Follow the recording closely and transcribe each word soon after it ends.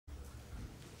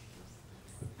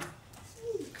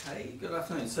Hey, good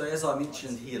afternoon. So as I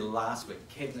mentioned here last week,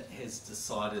 Cabinet has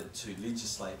decided to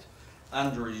legislate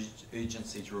under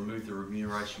urgency to remove the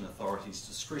Remuneration Authority's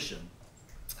discretion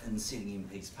in setting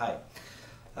MPs' pay.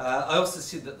 I also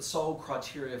said that the sole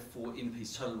criteria for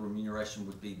MPs' total remuneration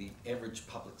would be the average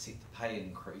public sector pay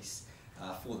increase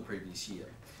for the previous year.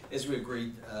 As we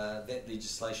agreed, that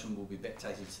legislation will be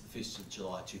backdated to the 1st of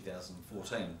July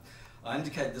 2014. I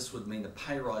indicated this would mean a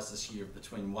pay rise this year of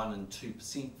between 1 and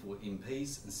 2% for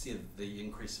MPs instead of the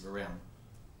increase of around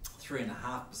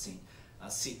 3.5%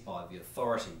 set by the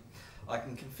authority. I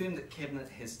can confirm that Cabinet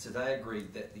has today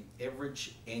agreed that the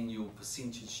average annual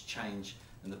percentage change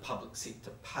in the public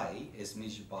sector pay, as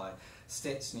measured by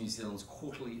Stats New Zealand's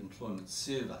quarterly employment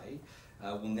survey,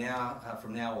 will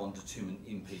from now on determine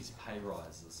MPs' pay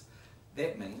rises.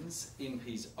 That means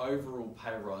MPs' overall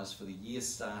pay rise for the year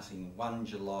starting 1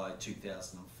 July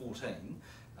 2014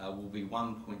 will be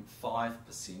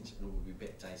 1.5% and will be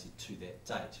backdated to that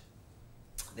date.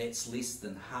 That's less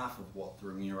than half of what the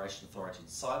Remuneration Authority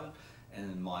decided,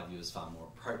 and in my view is far more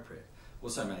appropriate.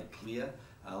 Also made clear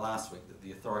last week that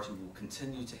the authority will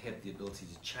continue to have the ability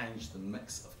to change the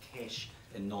mix of cash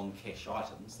and non-cash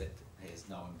items. That has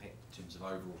no impact in terms of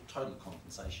overall total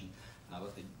compensation,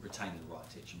 but they retain the right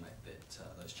to actually make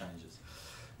those changes.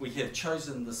 We have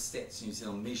chosen the Stats New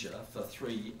Zealand measure for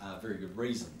three very good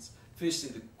reasons. Firstly,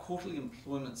 the quarterly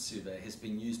employment survey has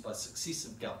been used by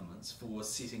successive governments for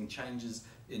setting changes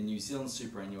in New Zealand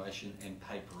superannuation and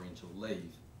paid parental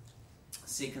leave.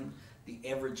 Second, the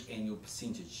average annual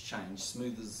percentage change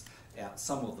smooths out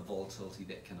some of the volatility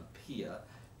that can appear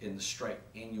in the straight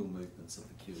annual movements of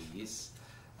the QES.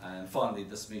 And finally,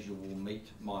 this measure will meet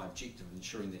my objective of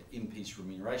ensuring that MPs'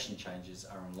 remuneration changes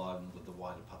are in line with the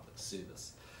wider public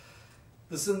service.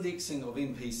 This indexing of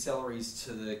MPs' salaries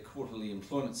to the quarterly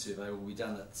employment survey will be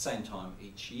done at the same time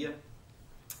each year,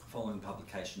 following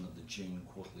publication of the June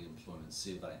quarterly employment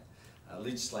survey.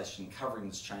 Legislation covering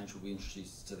this change will be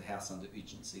introduced to the House under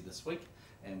urgency this week,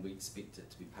 and we expect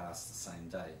it to be passed the same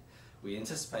day. We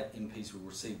anticipate MPs will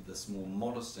receive this more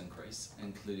modest increase,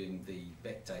 including the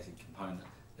backdated component,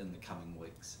 in the coming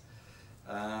weeks.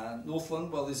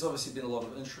 Northland, well, there's obviously been a lot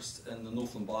of interest in the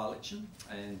Northland by-election,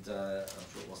 and I'm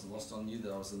sure it wasn't lost on you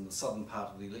that I was in the southern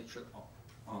part of the electorate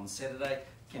on Saturday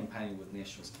campaigning with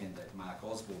Nationals candidate Mark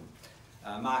Osborne.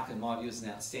 Mark, in my view, is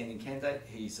an outstanding candidate.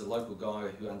 He's a local guy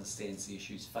who understands the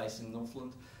issues facing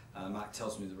Northland. Mark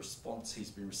tells me the response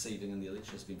he's been receiving in the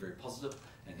election has been very positive,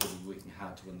 and he'll be working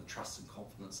hard to win the trust and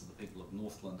confidence of the people of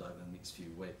Northland over the next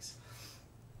few weeks.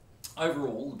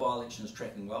 Overall, the by-election is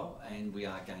tracking well, and we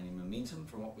are gaining momentum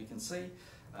from what we can see.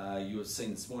 You have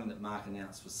seen this morning that Mark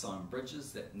announced with Simon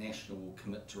Bridges that National will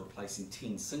commit to replacing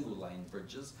 10 single-lane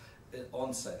bridges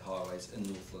on state highways in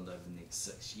Northland over the next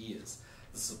 6 years.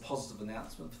 This is a positive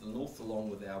announcement for the North, along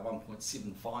with our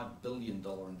 $1.75 billion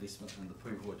investment in the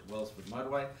Pūhoi to Wellsford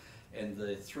motorway and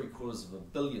the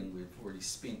 $750 million we've already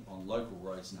spent on local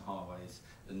roads and highways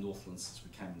in Northland since we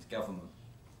came into government.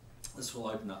 This will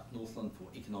open up Northland for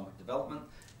economic development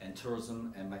and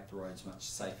tourism and make the roads much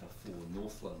safer for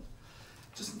Northland.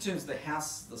 Just in terms of the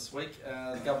House this week,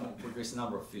 the Government will progress a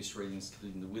number of first readings,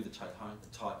 including the Weather Tight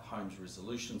Homes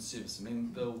Resolution, Service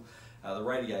Amendment Bill, the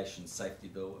Radiation Safety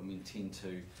Bill, and we intend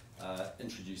to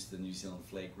introduce the New Zealand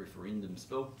Flag Referendums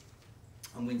Bill.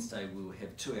 On Wednesday we will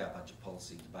have 2-hour budget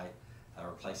policy debate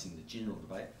replacing the general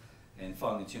debate. And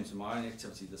finally, in terms of my own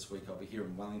activity this week, I'll be here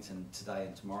in Wellington today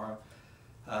and tomorrow.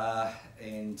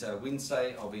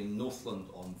 Wednesday I'll be in Northland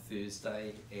on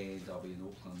Thursday, and I'll be in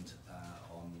Auckland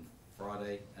on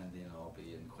Friday, and then I'll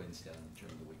be in Queenstown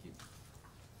during the weekend.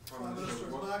 Prime Minister,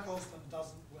 if Mark Osborne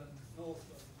doesn't win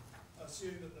Northland, I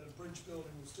assume that the bridge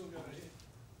building will still go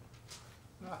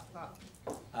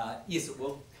ahead? Yes, it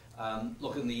will.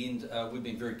 Look, in the end, we've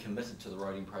been very committed to the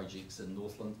roading projects in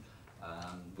Northland.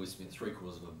 We've spent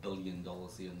 $750 million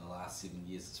there in the last 7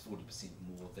 years. It's 40%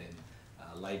 more than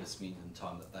Labour spent in the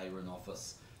time that they were in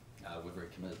office. We're very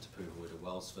committed to Pūhoi to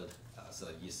Wellsford. So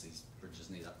yes, these bridges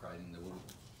need upgrading. They will.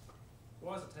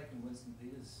 Why is it taking Winston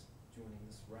Peters joining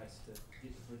this race to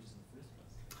get the bridges in the first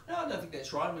place? No, I don't think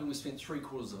that's right. I mean, we spent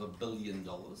 $750 million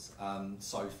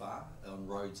so far on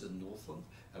roads in Northland.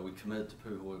 We committed to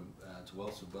Pūhoi to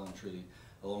Wellsford well and truly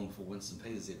long before Winston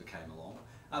Peters ever came along.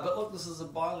 But look, this is a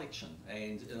by-election,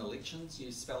 and in elections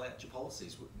you spell out your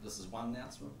policies. This is one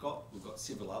announcement we've got. We've got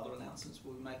several other announcements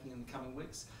we'll be making in the coming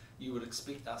weeks. You would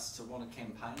expect us to want to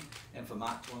campaign, and for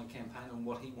Mark to want to campaign on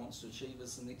what he wants to achieve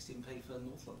as the next MP for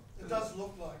Northland. It does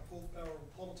look like pork-barrel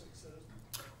politics, doesn't it?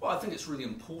 Well, I think it's really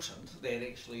important that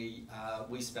actually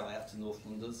we spell out to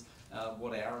Northlanders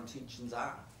what our intentions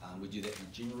are. We do that in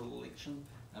a general election,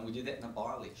 and we do that in a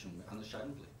by-election,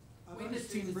 unashamedly. When those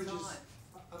did you 10 bridges, decide?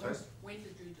 are those, When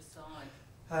did you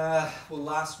decide? Well,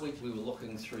 last week we were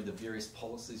looking through the various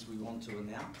policies we want to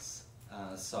announce.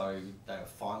 So they were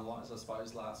finalised, I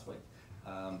suppose, last week.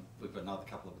 We've got another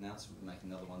couple of announcements. We'll make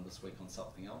another one this week on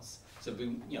something else. So,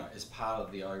 as part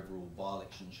of the overall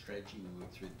by-election strategy, we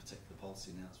work through the particular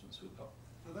policy announcements we've got.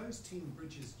 Are those 10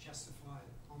 bridges justified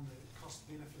on the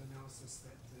cost-benefit analysis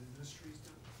that the ministry's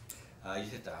done?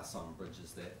 You'd have to ask Simon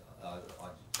Bridges that. I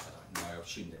don't know. I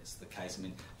assume that's the case. I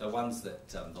mean, the ones that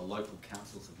the local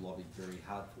councils have lobbied very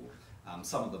hard for.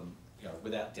 Some of them,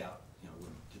 without doubt,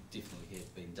 would definitely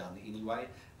have been done anyway.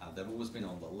 They've always been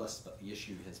on the list, but the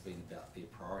issue has been about their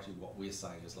priority. What we're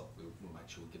saying is, look, we'll make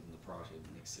sure we give them the priority in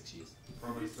the next 6 years.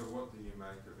 Prime Minister, what do you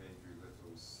make of Andrew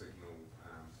Little's signal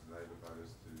to Labor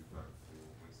voters to vote for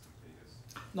Winston Peters?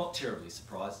 Not terribly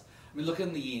surprised. I mean, look,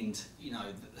 in the end,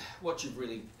 what you've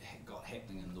really got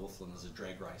happening in Northland is a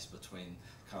drag race between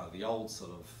kind of the old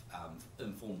sort of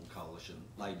informal coalition,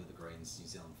 Labor, the Greens, New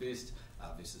Zealand First,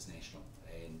 versus National.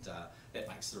 And that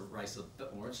makes the race a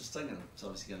bit more interesting, and it's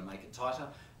obviously going to make it tighter,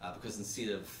 because instead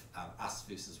of us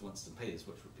versus Winston Peters,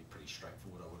 which would be pretty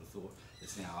straightforward, I would have thought,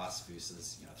 it's now us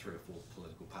versus 3 or 4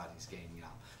 political parties ganging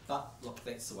up. But look,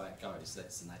 that's the way it goes.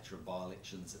 That's the nature of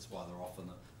by-elections. That's why they're often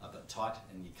a bit tight,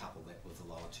 and you couple that with a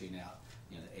lower turnout,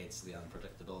 that adds to the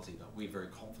unpredictability. But we're very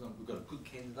confident. We've got a good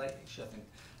candidate. Actually, I think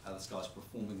this guy's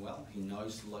performing well. He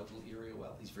knows the local area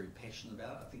well. He's very passionate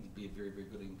about it. I think he'd be a very, very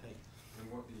good MP. And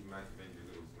what do you make of Andrew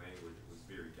Little's language? It was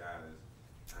very guarded,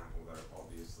 although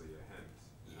obviously a hint.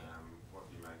 What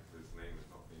do you make of his language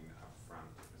not being upfront,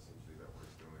 essentially, about what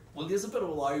he's doing? Well, there's a bit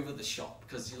all over the shop,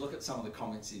 because you look at some of the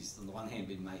comments he's on the one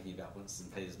hand been making about Winston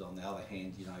Peters, but on the other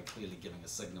hand, clearly giving a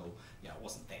signal. It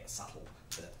wasn't that subtle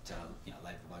that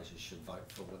Labor voters should vote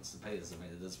for Winston Peters. I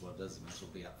mean, it is what it is. I mean, we'll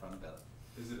be upfront about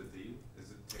it. Is it a deal? Is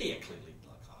it? Yeah, clearly.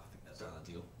 I think that's a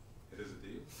deal. It is a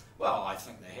deal? Well, I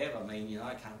think they have. I mean,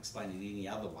 I can't explain it any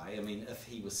other way. I mean, if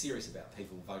he was serious about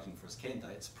people voting for his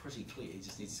candidate, it's pretty clear. He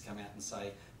just needs to come out and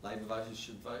say Labor voters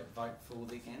should vote for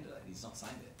their candidate. He's not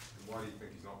saying that. And why do you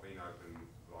think he's not being open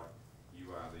like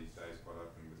you are these days, quite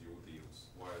open with your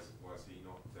deals? Why is he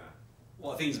not?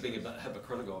 Well, I think he's being a bit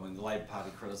hypocritical. I mean, the Labor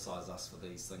Party criticise us for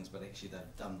these things, but actually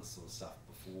they've done this sort of stuff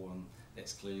before, and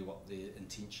that's clearly what their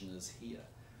intention is here.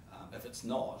 If it's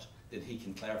not, then he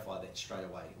can clarify that straight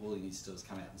away. All he needs to do is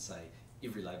come out and say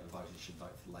every Labor voter should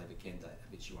vote for the Labor candidate.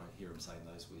 I bet you won't hear him saying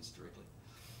those words directly.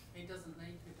 He doesn't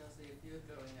need to, does he, if you're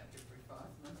going up every 5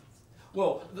 minutes?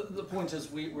 Well, the point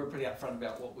is we're pretty upfront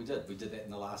about what we did. We did that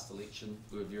in the last election.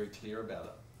 We were very clear about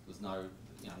it. There was no,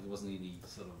 there wasn't any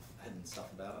sort of hidden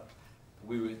stuff about it.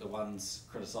 We weren't the ones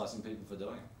criticising people for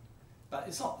doing it. But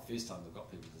it's not the first time they've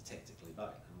got people to tactically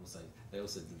vote. And they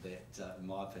also did that, in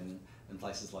my opinion, in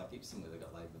places like Epsom, where they got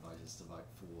Labor voters to vote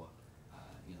for,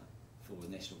 for a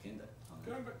national candidate.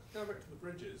 Going back to the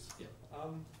bridges. Yeah.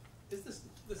 Is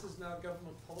this is now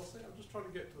government policy? I'm just trying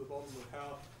to get to the bottom of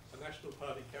how a National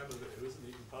Party candidate who isn't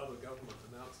even part of the government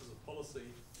announces a policy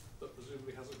that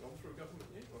presumably hasn't gone through government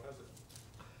yet, or has it?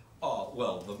 Oh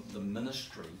well, the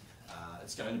ministry.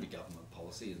 It's going to be government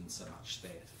policy in so much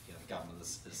that government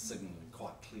is signalling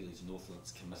quite clearly to Northland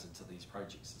it's committed to these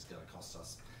projects. It's going to cost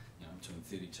us between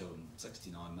 $32 and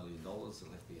 $69 million. It'll have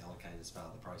to be allocated as part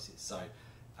of the process. So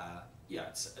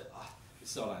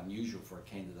it's not unusual for a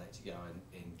candidate to go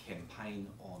and campaign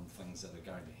on things that are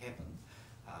going to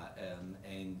happen,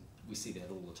 and we see that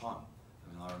all the time.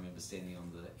 I mean, I remember standing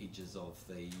on the edges of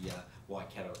the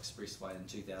Waikato Expressway in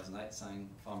 2008 saying,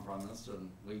 if I'm Prime Minister and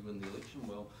we win the election,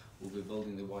 well, we'll be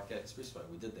building the Waikato Expressway.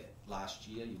 We did that last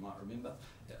year, you might remember.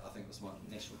 I think it was my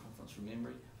national conference from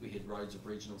memory. We had roads of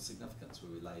regional significance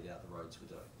where we laid out the roads we're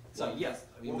doing. So, yes.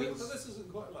 I mean, so this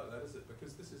isn't quite like that, is it?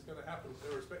 Because this is going to happen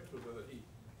irrespective of whether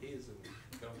he is in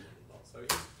government or not.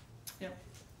 So yeah.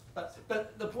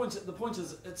 But the point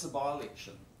is, it's a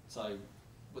by-election. So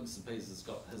Winston Peters has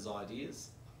got his ideas.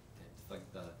 I think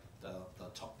the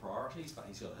top priorities, but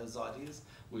he's got his ideas.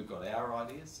 We've got our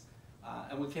ideas,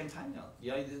 and we're campaigning on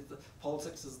it. The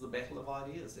politics is the battle of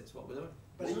ideas. That's what we're doing.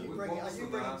 but are you bringing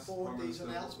last forward these Prime Minister?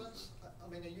 announcements?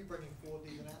 I mean, are you bringing forward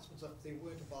these announcements? If there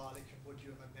weren't a by-election, would you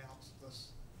have announced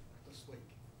this week?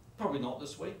 Probably not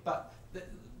this week, but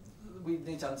we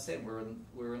need to understand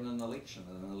we're in an election.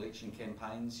 In an election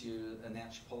campaigns, you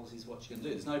announce your policies, what you can do.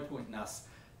 There's no point in us,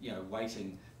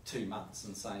 waiting 2 months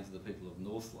and saying to the people of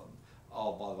Northland,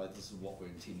 oh, by the way, this is what we're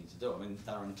intending to do. I mean,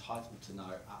 they're entitled to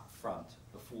know up front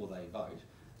before they vote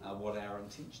what our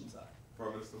intentions are.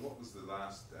 Prime Minister, what was the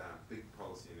last big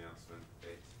policy announcement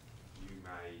that you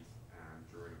made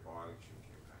during a by-election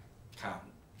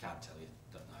campaign? Can't tell you.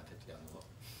 Don't know. I'd have to go and look.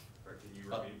 But can you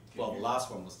But, remember? Well, the last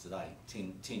one was today,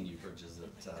 10 new bridges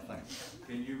at thing.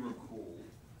 Can you recall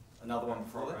Another one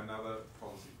before that? another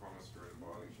policy promise during the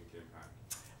by-election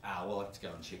campaign? We'll have to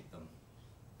go and check them.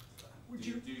 Would do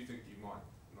you, you think you might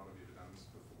not have ever done this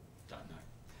before? Don't know.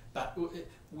 But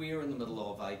we're in the middle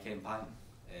of a campaign,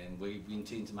 and we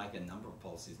intend to make a number of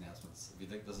policy announcements. If you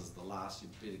think this is the last,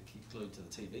 you'd better keep glued to the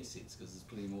TV sets, because there's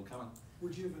plenty more coming.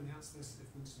 would you have announced this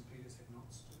if Winston Peters had not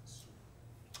stood?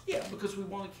 Yeah, because we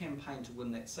want a campaign to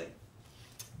win that seat.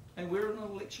 And we're in an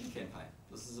election campaign.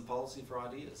 This is a policy for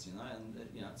ideas, you know, and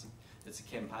it's a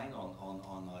campaign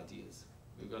on ideas.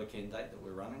 We've got a candidate that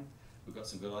we're running. We've got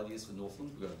some good ideas for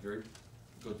Northland. We've got a very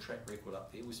good track record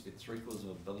up there. We spent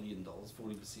 $750 million, 40% more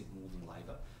than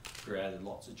Labor, created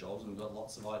lots of jobs, and we've got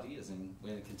lots of ideas, and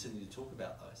we're going to continue to talk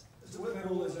about those. It's a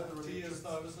bit more than ideas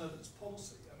though, isn't it? It's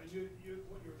policy. I mean,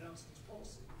 what you're announcing is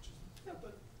policy, which is a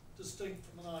bit distinct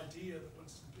from an idea that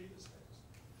Winston Peters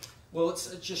has. Well,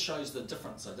 it just shows the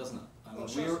difference, though, doesn't it? I mean, Well,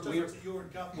 it shows the difference that you're in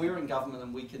government. we're in government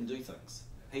and we can do things.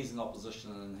 He's in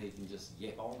opposition and he can just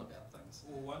yap on about things.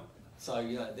 Or one. So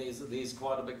there's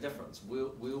quite a big difference.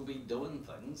 We'll be doing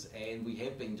things, and we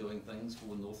have been doing things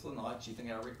for Northland. I actually think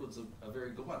our record's a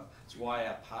very good one. It's why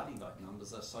our party vote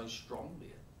numbers are so strong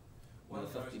there. One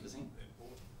of the most 50%.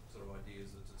 important sort of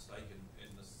ideas that's at stake in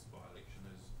this by-election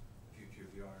is the future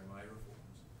of the RMA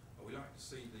reforms. Are we likely to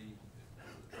see the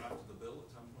draft of the bill at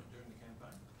some point during the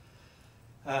campaign?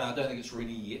 I don't think it's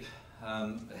ready yet.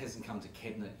 It hasn't come to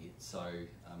cabinet yet, so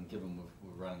given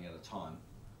we're running out of time,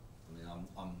 I mean,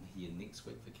 I'm here next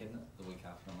week for cabinet, the week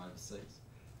after I'm overseas,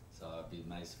 so I'd be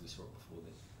amazed if we saw it before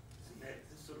then. Isn't that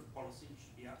the sort of policy you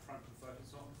should be up front and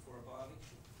focus on for a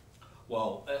by-election?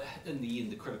 Well, in the end,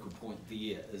 the critical point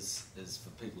there is for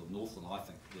people of Northland. I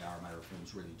think the RMA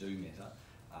reforms really do matter,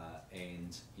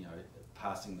 and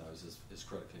passing those is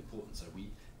critically important. So we,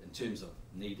 in terms of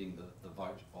needing the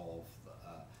vote of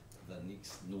the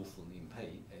next Northland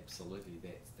MP, absolutely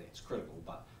that's critical.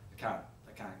 But I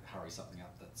can't hurry something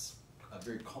up that's a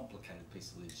very complicated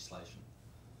piece of legislation.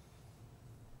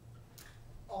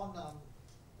 On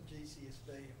the GCSB,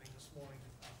 I mean, this morning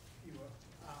you were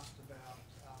asked about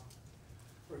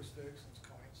Bruce Ferguson's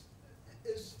comments.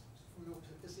 Is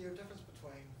there a difference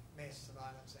between mass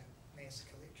surveillance and mass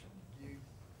collection? Do you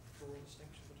draw a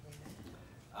distinction between them?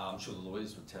 I'm sure the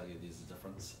lawyers would tell you there's a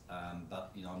difference,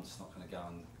 but I'm just not going to go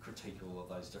and critique all of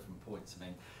those different points. I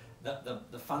mean,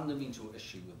 the fundamental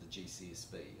issue with the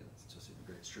GCSB, and to a certain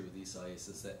degree it's true with the SIS,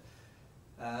 is that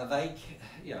they,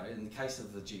 in the case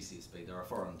of the GCSB, they're a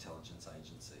foreign intelligence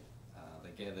agency.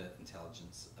 They gather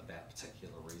intelligence about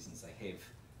particular reasons. They have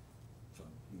for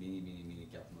many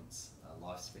governments'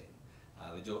 lifespan.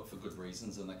 They do it for good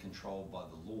reasons, and they're controlled by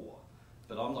the law.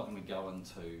 But I'm not going to go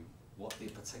into what their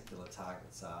particular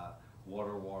targets are, what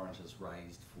a warrant is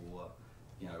raised for,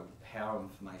 how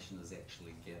information is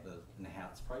actually gathered and how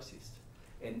it's processed.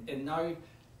 And no,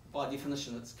 by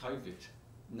definition, it's covert.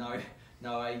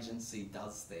 No agency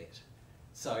does that.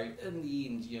 So in the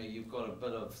end, you've got a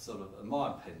bit of sort of, in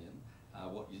my opinion,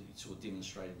 what you sort of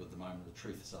demonstrated with the moment of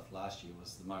truth stuff last year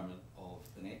was the moment of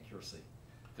inaccuracy.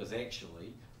 Because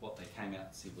actually, what they came out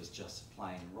and said was just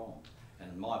plain wrong.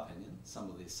 And in my opinion,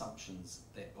 some of the assumptions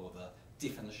or the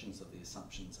definitions of the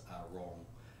assumptions are wrong.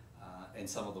 And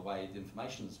some of the way the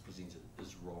information is presented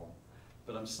is wrong.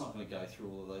 But I'm just not going to go through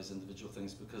all of those individual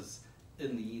things, because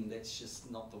in the end, that's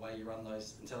just not the way you run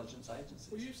those intelligence agencies.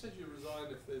 Well, you said you resign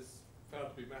if there's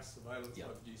found to be mass surveillance by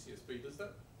the GCSB.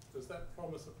 Does that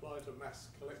promise apply to mass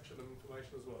collection of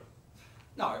information as well?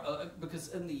 No, because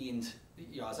in the end,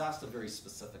 I was asked a very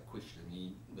specific question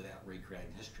without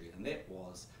recreating history, and that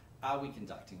was, are we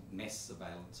conducting mass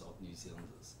surveillance of New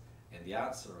Zealanders? And the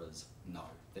answer is no.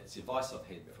 That's the advice I've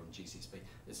had from GCSB.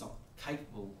 It's not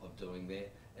capable of doing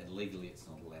that, and legally it's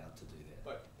not allowed to do that.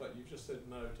 But you've just said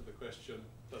no to the question,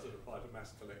 does it apply to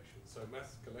mass collection? So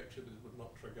mass collection would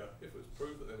not trigger, if it was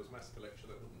proved that there was mass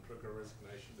collection, it wouldn't trigger a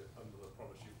resignation under the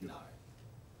promise you've given. No.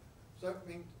 So, I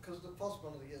mean, because the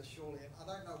possibility is surely, and I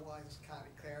don't know why this can't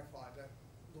be clarified, that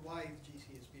the way the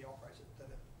GCSB operates,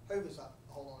 that it hoovers up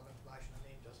a whole lot of information and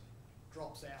then just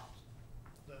drops out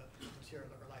the material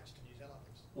that relates to New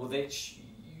Zealanders. Well, that's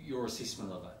your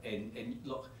assessment of it. And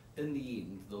look, in the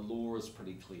end, the law is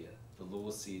pretty clear. The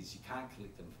law says you can't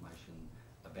collect information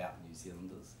about New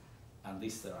Zealanders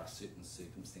unless there are certain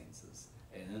circumstances.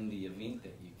 And in the event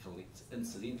that you collect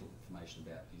incidental information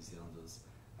about New Zealanders,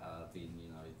 then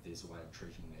there's a way of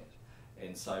treating that.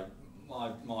 And so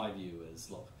my view is,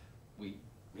 look, we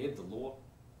have the law,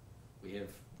 we have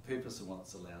purpose and what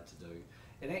it's allowed to do,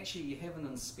 and actually you have an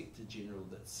Inspector General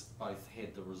that's both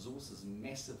had the resources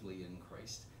massively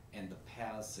increased and the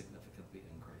powers significantly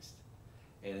increased.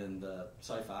 And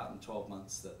so far, in 12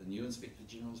 months that the new Inspector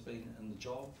General's been in the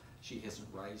job, she hasn't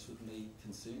raised with me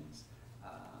concerns.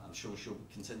 I'm sure she'll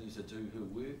continue to do her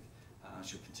work.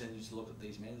 She'll continue to look at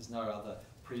these matters. No other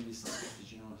previous Inspector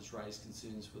General has raised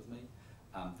concerns with me.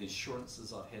 The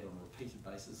assurances I've had on a repeated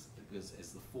basis, because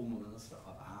as the former minister,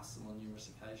 I've asked them on numerous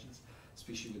occasions,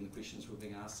 especially when the questions were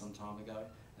being asked some time ago,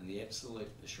 and the absolute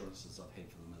assurances I've had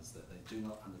for them is that they do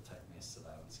not undertake mass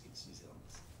surveillance against New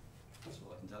Zealanders. That's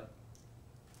all I can tell you.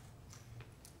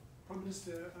 Prime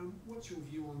Minister, what's your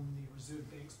view on the Reserve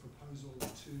Bank's proposal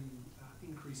to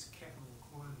increase capital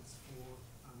requirements for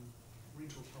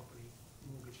rental property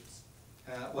mortgages?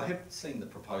 Well, I haven't seen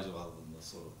the proposal other than the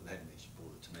sort of, they haven't actually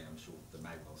brought it to me. I'm sure they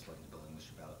may well have spoken to Bill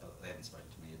English about it, but they haven't spoken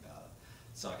to me about it.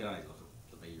 So I can only look at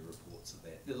the media reports of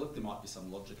that. Look, there might be some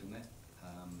logic in that,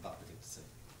 but we'll get to see.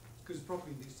 Because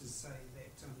property investors say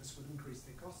that this would increase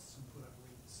their costs and put up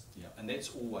rents. Yeah, and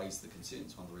that's always the concern.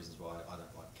 It's one of the reasons why I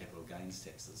don't like capital gains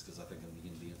taxes, because I think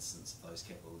in the instance of those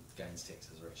capital gains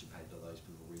taxes are actually paid by those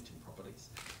people renting properties.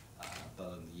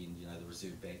 But in the end, you know, the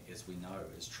Reserve Bank, as we know,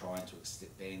 is trying to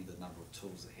expand the number of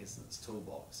tools it has in its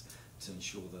toolbox to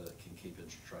ensure that it can keep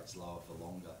interest rates lower for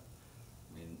longer. I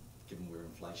mean, given where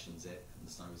inflation's at, and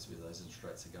there's no where those interest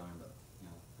rates are going, but you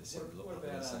know, they seem to look like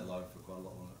they're going to stay low for quite a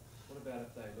lot longer. What about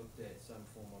if they looked at some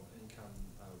form of income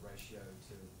ratio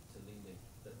to lending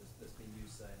that's been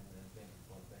used, say, in the bank?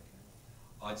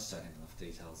 I just don't have enough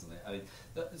details on that. I mean,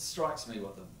 it strikes me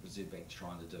what the Reserve Bank's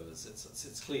trying to do is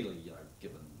it's clearly, you know,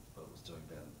 given what it was doing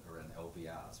around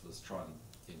LVRs, was trying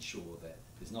to ensure that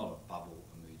there's not a bubble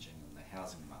emerging in the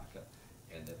housing market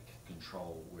and that it can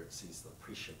control where it sees the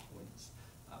pressure points,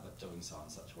 but doing so in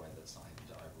such a way that it's not having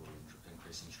to overall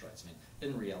increase interest rates. I mean,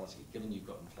 in reality, given you've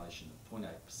got inflation at 0.8%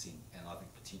 and I think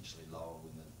potentially lower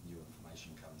when the new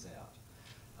information comes out,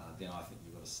 then I think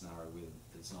you've got a scenario where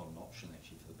there's not an option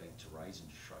actually for the bank to raise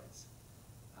interest rates.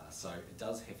 So it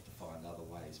does have to find other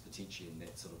ways, potentially in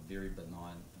that sort of very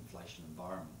benign inflation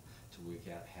environment, to work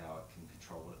out how it can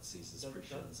control what it sees as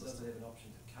pressure in the system. Does it have an option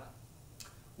to cut?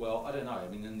 Well, I don't know. I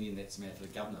mean, in the end, that's a matter for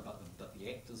the governor, but the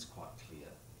Act is quite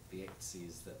clear. The Act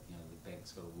says that, you know, the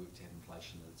bank's got to work to have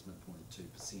inflation at its midpoint of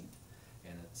 2%,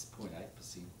 and it's 0.8%,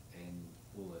 and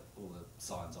all the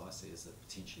signs I see is that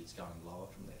potentially it's going lower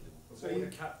from that level. So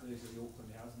you cut the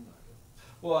Auckland housing market?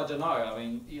 Well, I don't know. I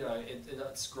mean, you know,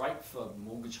 it's great for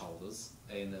mortgage holders,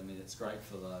 and I mean, it's great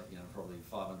for the, you know, probably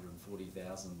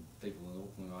 540,000 people in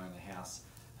Auckland who own a house,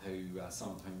 who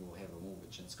some of whom will have a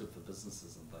mortgage, and it's good for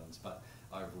businesses and things. But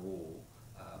overall,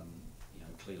 you know,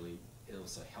 clearly it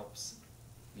also helps,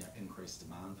 you know, increase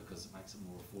demand because it makes it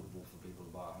more affordable for people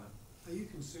to buy a home. Are you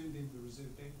concerned then the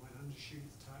Reserve Bank might undershoot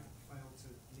its target, fail to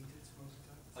meet its policy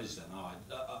targets? I just don't know.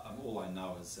 All I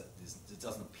know is that there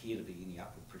doesn't appear to be any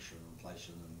upward pressure on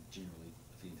inflation, and generally,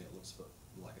 if anything, it looks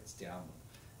like it's downward.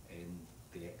 And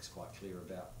the Act's quite clear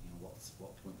about, you know,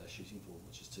 what point they're shooting for,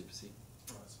 which is 2%.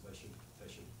 Right, so they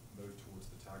should move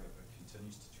towards the target, but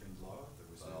continues to trend lower. The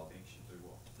Reserve Bank should do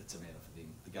what? It's a matter for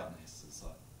them. The governor has to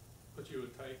decide. But you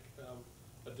would take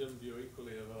a dim view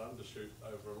equally of an undershoot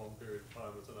over a long period of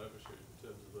time as an overshoot in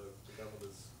terms of the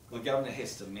governor's. The governor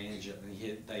has to manage it, and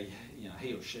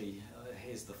he or she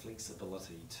has the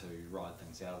flexibility to ride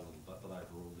things out a little bit. But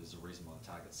overall, there's a reason why the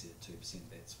target's set at 2%.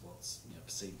 That's what's, you know,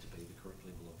 perceived to be the correct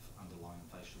level of underlying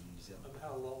inflation in New Zealand. And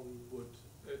how long would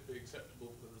it be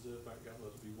acceptable for the Reserve Bank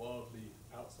governor to be wildly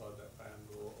outside that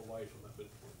band or away from that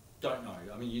midpoint? Don't know.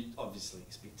 I mean, you'd obviously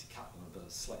expect to cut them a bit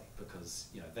of slack because,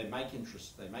 you know, they make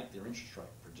their interest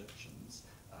rate predictions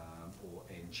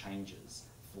and changes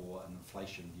for an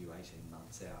inflation view 18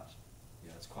 months out.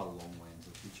 You know, it's quite a long way into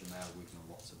the future, and they are working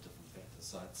on lots of different factors.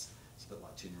 So it's a bit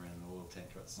like turning around an oil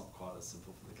tanker. It's not quite as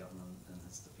simple for the governor in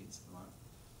his defence at the moment.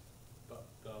 But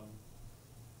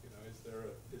you know, is there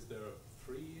a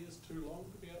 3 years too long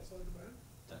to be outside the band?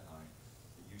 Don't know.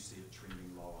 You see it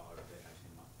trending lower over that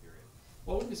 18-month period?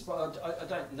 Well, I wouldn't be surprised. I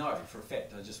don't know for a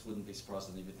fact. I just wouldn't be surprised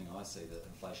in everything I see that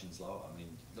inflation's lower. I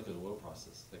mean, look at oil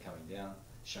prices. They're coming down.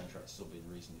 Exchange rate's still been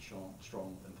reasonably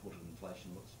strong. Imported inflation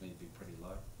looks to me to be pretty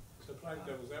low. So playing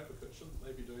devil's advocate, shouldn't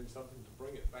they be doing something to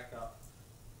bring it back up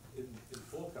in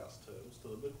forecast terms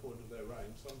to the midpoint of their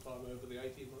range sometime over the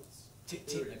 18 months?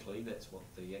 Technically, that's what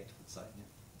the Act would say,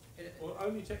 yeah. Well,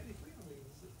 only technically? I mean,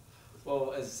 is it?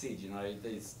 Well, as I said, you know,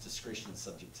 there's discretion and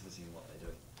subjectivity in what they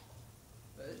do.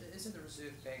 But isn't the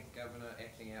Reserve Bank governor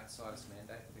acting outside his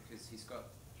mandate because he's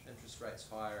got interest rates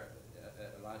higher?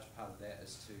 A large part of that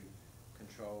is to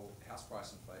control house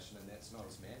price inflation, and that's not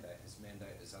his mandate. His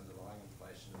mandate is underlying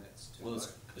inflation, and that's too low.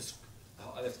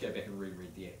 I have to go back and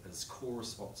reread the Act. His core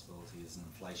responsibility is an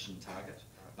inflation target,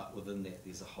 but within that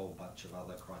there's a whole bunch of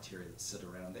other criteria that sit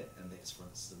around that, and that's, for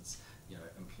instance, you know,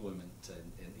 employment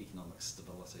and economic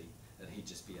stability, and he'd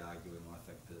just be arguing, I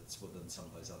think, that it's within some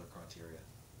of those other criteria.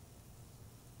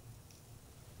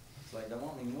 So you don't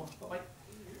want any more? Wait.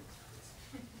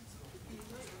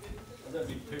 I don't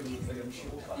be permanently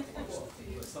unsure, but